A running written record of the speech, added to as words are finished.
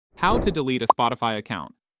How to delete a Spotify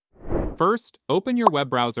account. First, open your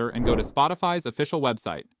web browser and go to Spotify's official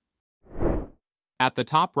website. At the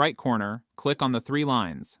top right corner, click on the three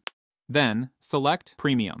lines. Then, select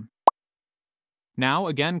Premium. Now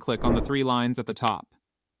again click on the three lines at the top.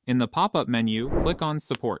 In the pop-up menu, click on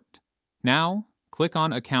Support. Now, click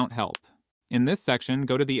on Account Help. In this section,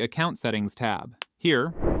 go to the Account Settings tab.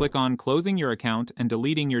 Here, click on Closing your account and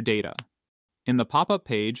deleting your data. In the pop-up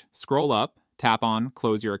page, scroll up, tap on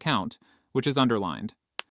Close your account, which is underlined.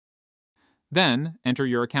 Then, enter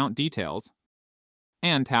your account details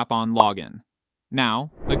and tap on Login.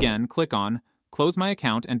 Now, again, click on Close my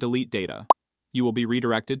account and delete data. You will be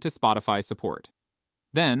redirected to Spotify support.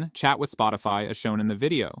 Then, chat with Spotify as shown in the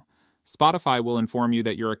video. Spotify will inform you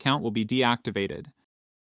that your account will be deactivated.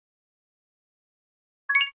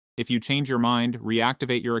 If you change your mind,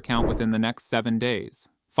 reactivate your account within the next 7 days.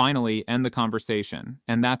 Finally, end the conversation,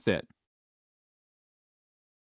 and that's it.